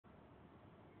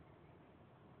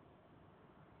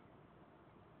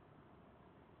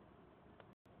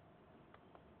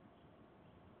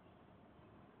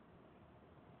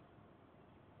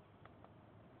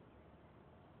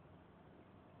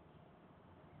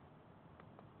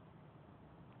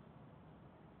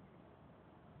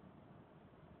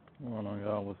What's going on,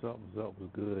 y'all? What's up? What's up?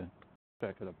 What's good?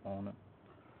 Check it up on it.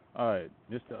 Alright,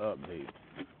 just the update.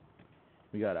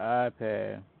 We got an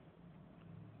iPad. I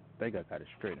think I got to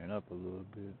straighten it up a little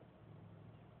bit.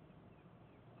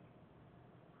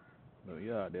 But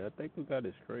yeah, I think we got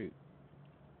it straight.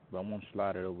 But I'm going to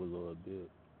slide it over a little bit.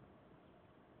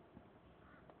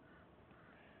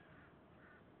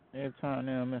 Every time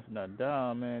they're messing that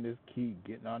dial, man, just keep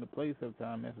getting out of place every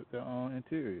time I mess with their own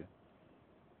interior.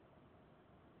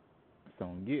 So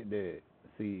don't get that.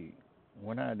 See,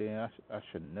 when I did, I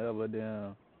should never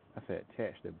down. I said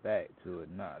attach the back to it,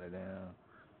 not it down.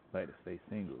 Like to stay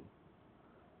single.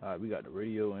 Alright, we got the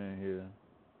radio in here.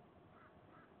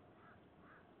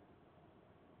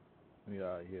 We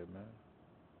out here, man.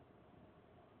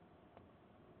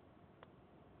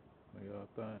 What y'all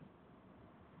think?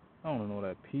 I don't know what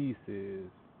that piece is.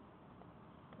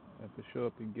 If it show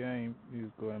up in game, you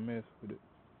just go and mess with it.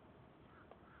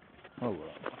 Oh well.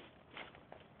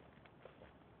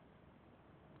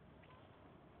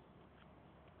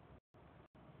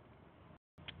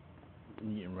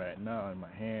 I'm eating right now and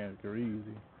my hands greasy.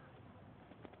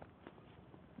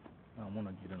 I don't want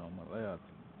to get it on my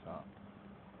laptop.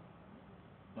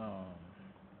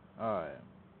 Alright.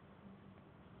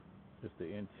 Just the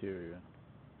interior.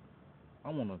 I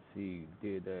want to see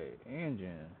did that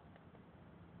engine.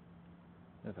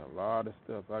 There's a lot of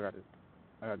stuff I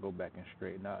gotta go back and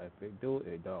straighten out. If it do,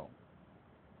 it don't.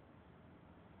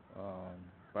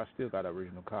 But I still got an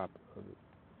original copy of it.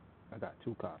 I got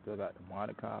two copies. I got the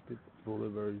modded copy, full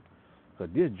version. So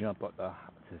this jump up to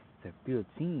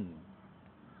 15.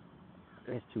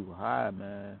 That's too high,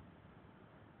 man.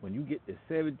 When you get to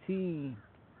 17,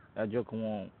 that joker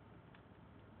won't.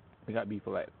 It got to be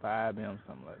for like 5M,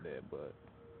 something like that. But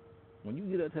when you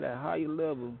get up to that higher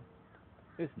level,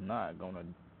 it's not gonna.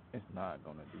 It's not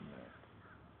gonna do that.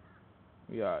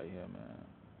 We out here, man.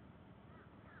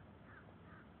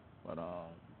 But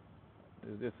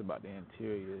it's just about the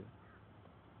interior.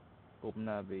 Open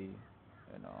IV,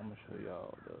 and I'm gonna show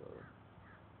y'all the.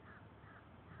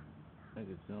 Let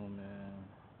me zoom in.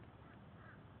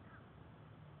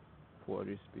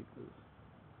 40 speakers.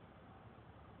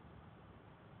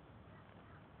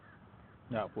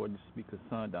 Not 40 speakers,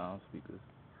 sundown speakers.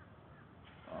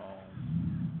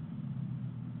 Um,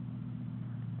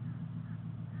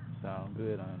 Sound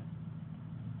good on it.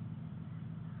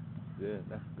 Good.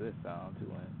 That's a good sound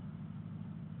too. And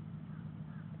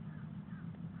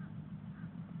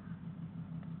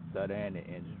so that and the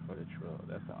engine for the truck.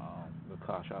 That's the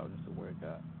car shop just to work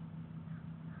out.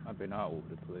 I've been all over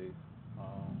the place.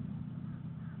 Um,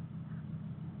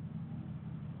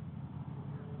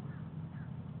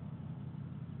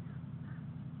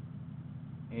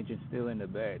 Engine still in the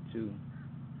back too.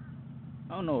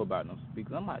 I don't know about them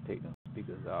speakers. I might take them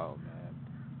speakers off, man.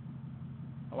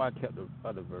 Oh, I kept the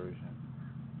other version.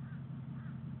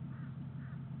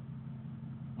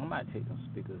 I might take them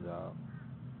speakers off.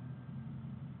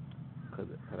 Cause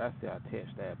I still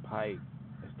attach that pipe,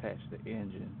 attach the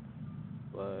engine,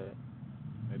 but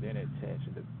and then attach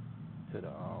it to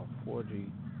the 4G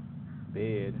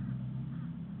bed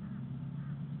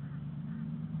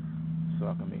so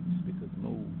I can make the speakers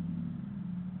move.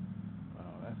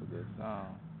 That's a good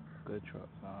sound. Good truck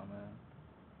sound, man.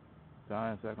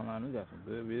 Giant second line, we got some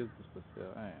good vehicles for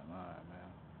sale. I ain't lying,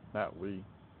 man. Not we,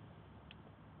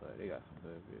 but they got some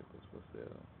good vehicles for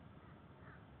sale.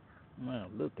 Man,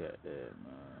 look at that,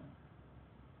 man.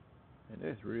 And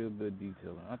that's real good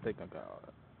detailing. I think I got all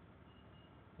that.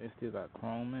 It still got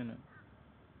chrome in it.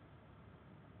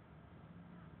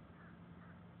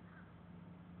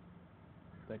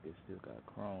 I think it still got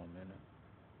chrome in it.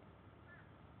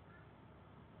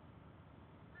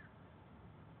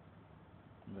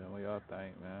 Man, what y'all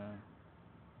think, man?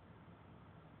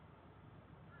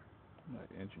 Like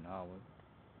engine hours.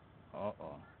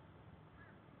 Uh-oh.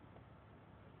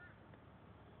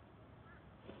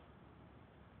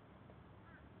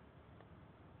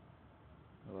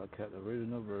 Well, I kept the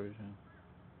original version.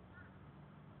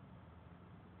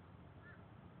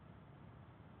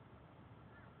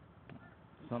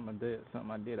 Something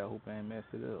I did, I hope I ain't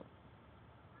messed it up.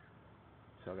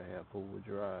 So I could have four-wheel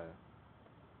drive.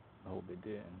 I hope it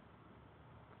didn't.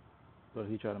 But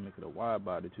he tried to make it a wide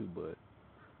body too, but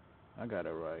I got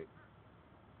it right.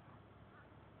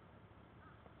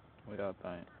 What y'all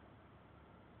think?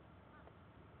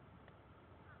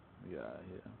 We out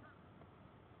here.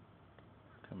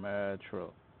 Camaro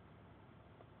truck.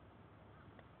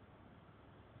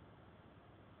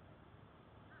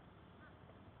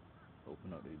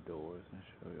 Open up these doors and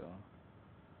show y'all.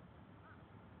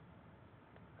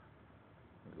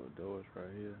 There go doors right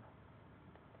here.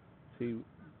 See,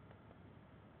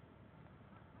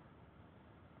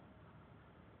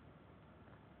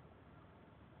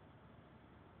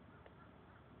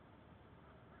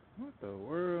 What the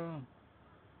world?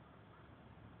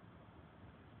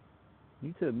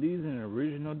 You took these in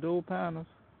original door panels?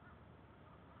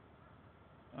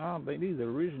 I don't think these are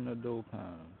original door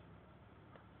panels.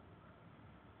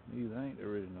 These ain't the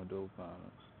original door panels.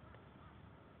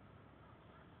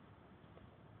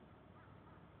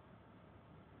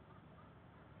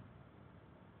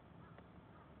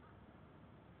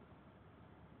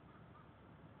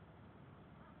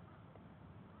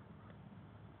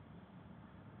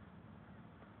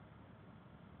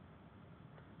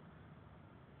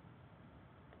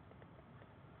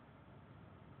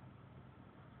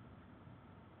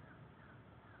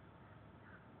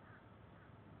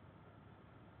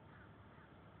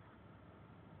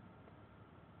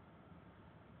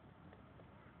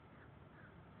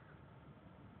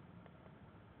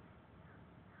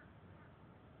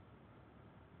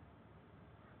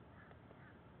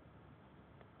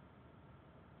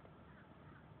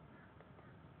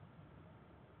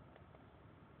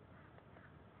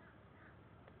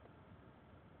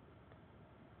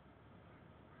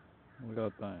 What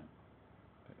y'all think?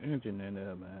 The engine in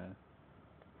there, man.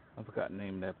 I forgot the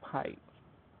name of that pipe.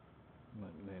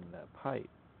 What the name of that pipe?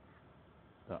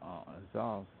 The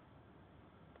exhaust.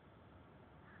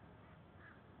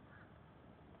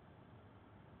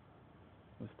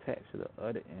 Was attached to the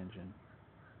other engine.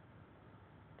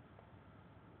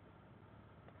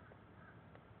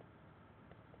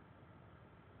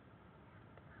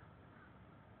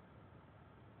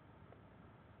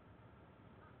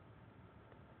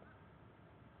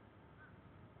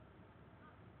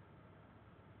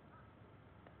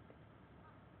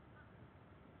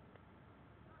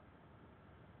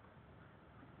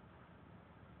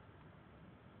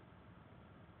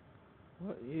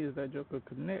 What is that joker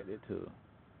connected to?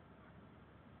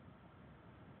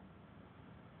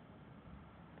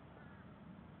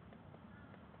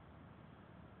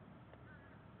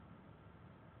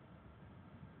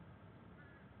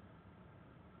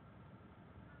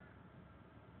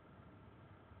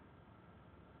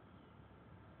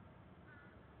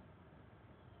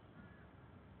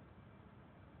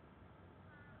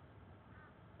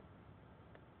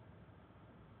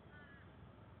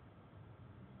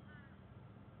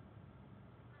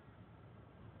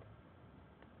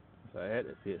 So I had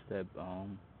to fix that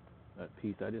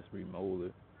piece. I just remolded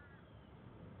it.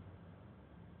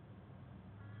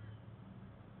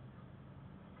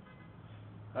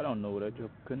 I don't know what that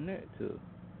joker connect to.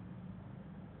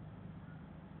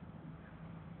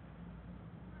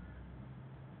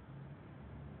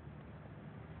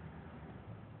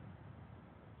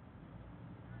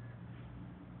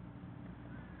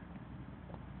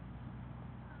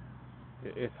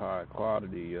 It's high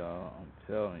quality, y'all.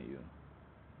 I'm telling you.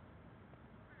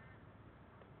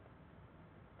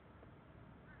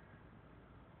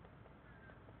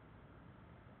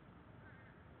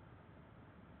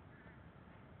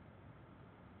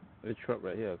 This truck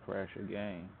right here crash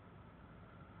again.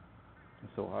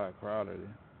 It's so high quality.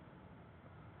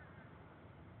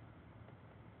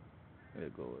 There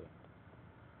it goes.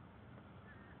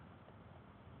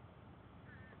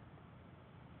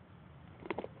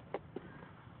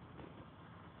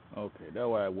 Okay, that's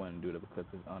why I wouldn't do that because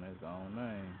it's on his own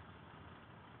name.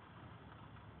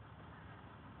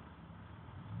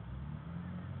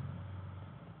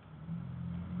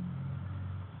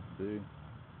 See?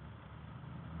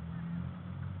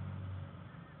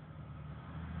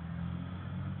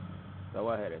 That's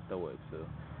why I had to throw it to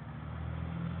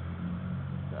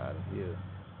out of here.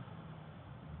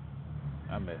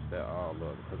 I messed that all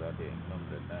up because I didn't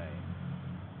remember the name.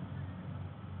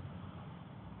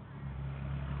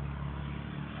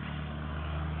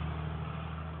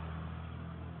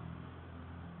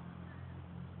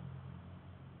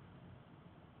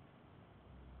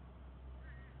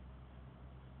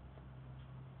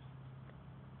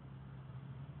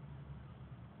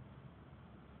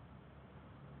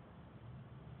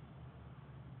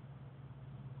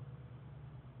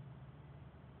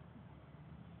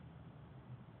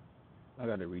 I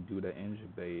gotta redo the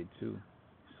engine bay too,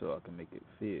 so I can make it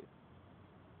fit.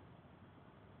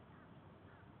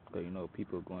 Cause you know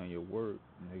people go in your work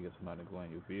and they get somebody go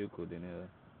in your vehicle, then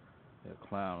they'll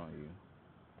clown on you.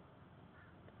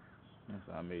 And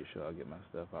so I made sure I get my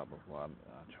stuff out before I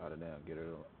try to then get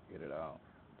it out.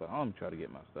 But I don't try to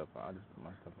get my stuff out. I just put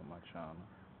my stuff on my channel.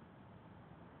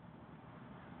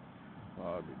 That's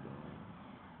all I be doing.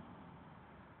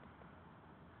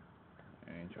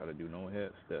 I ain't try to do no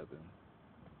head stepping.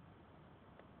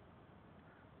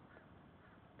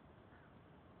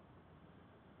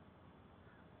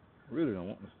 Really don't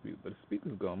want the speaker, but the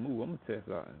speaker's gonna move. I'm gonna test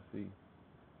it out and see.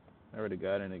 I already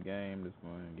got in the game. Just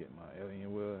going to get my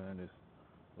alien wheel and just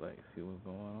like see what's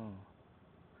going on.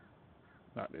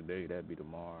 Not today. That'd be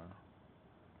tomorrow.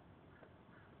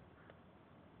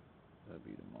 That'd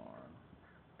be tomorrow.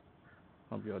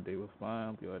 Hope y'all day was fine.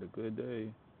 Hope y'all had a good day.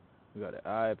 We got the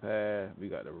iPad. We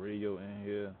got the radio in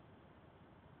here.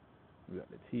 We got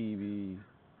the TV.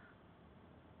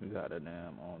 We got the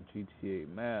damn on GTA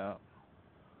map.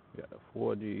 We got the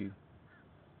 4G.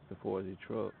 The 4G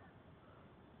truck.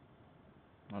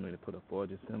 I need to put a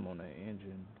 4G sim on that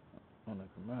engine, on the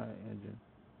Camaro engine.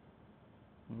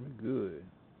 We good.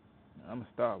 I'm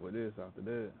gonna start with this after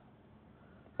that.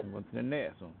 I'm going to the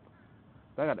next one.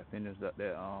 I gotta finish up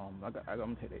that I'm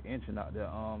gonna take the engine out there.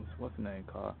 What's the name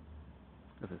car?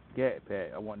 It's a scat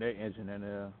pack. I want that engine in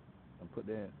there and put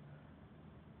that.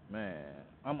 Man,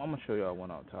 I'm gonna show y'all what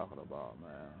I'm talking about,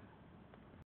 man.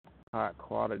 High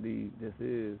quality this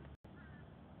is.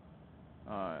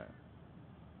 Alright,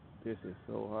 this is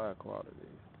so high quality.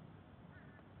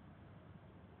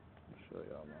 I'll show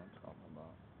y'all what I'm talking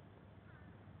about.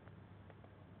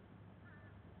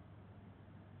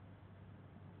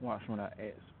 Watch when I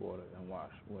export it and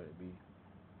watch what it be.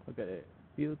 Look at that,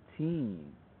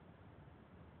 15.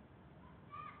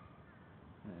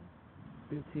 Man,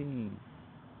 15.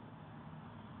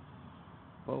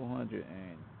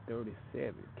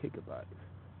 437 gigabytes.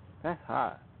 That's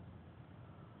high.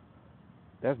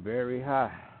 That's very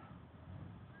high.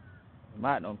 It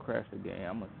might not crash the game.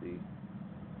 I'm gonna see.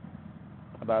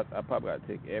 I probably gotta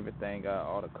take everything out,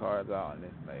 all the cards out,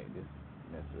 and just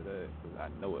mess with it, cause I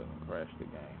know it's gonna crash the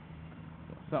game.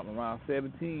 So something around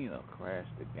 17 will crash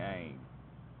the game.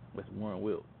 It's one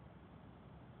wheel.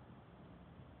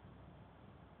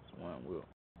 It's one wheel.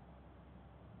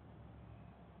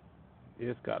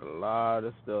 It's got a lot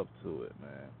of stuff to it,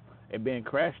 man. It been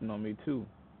crashing on me too.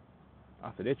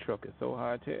 I said, this truck is so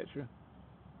high texture.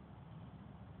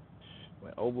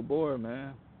 Went overboard,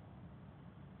 man.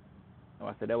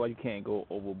 I said, that's why you can't go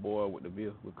overboard with the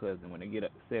vehicle, because when they get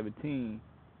up to 17,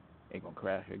 it's going to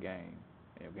crash your game.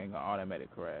 It ain't going to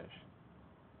automatic crash.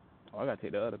 Oh, I got to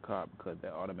take the other car because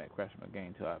that automatic crashed my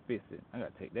game until I fix it. I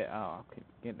got to take that out. I keep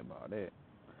forgetting about that.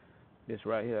 This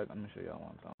right here, let me show y'all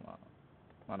what I'm talking about.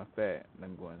 Matter of fact, let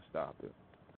me go ahead and stop it.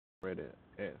 Ready to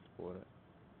export it.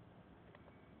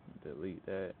 Delete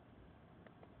that.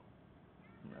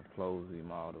 I'm going to close the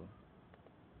model.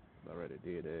 I already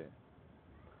did that.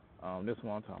 This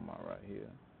one I'm talking about right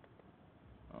here.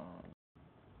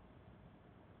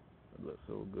 It looks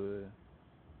so good.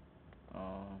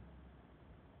 I'm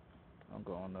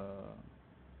going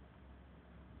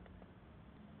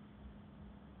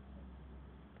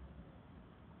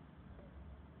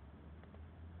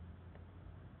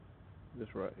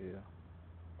this right here.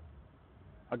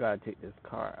 I gotta take this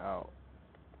car out.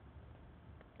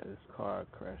 This car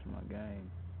crashed my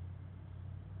game.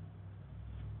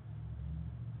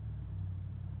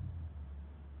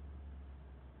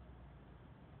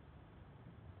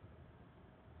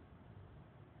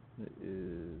 It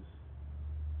is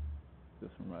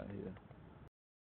this one right here.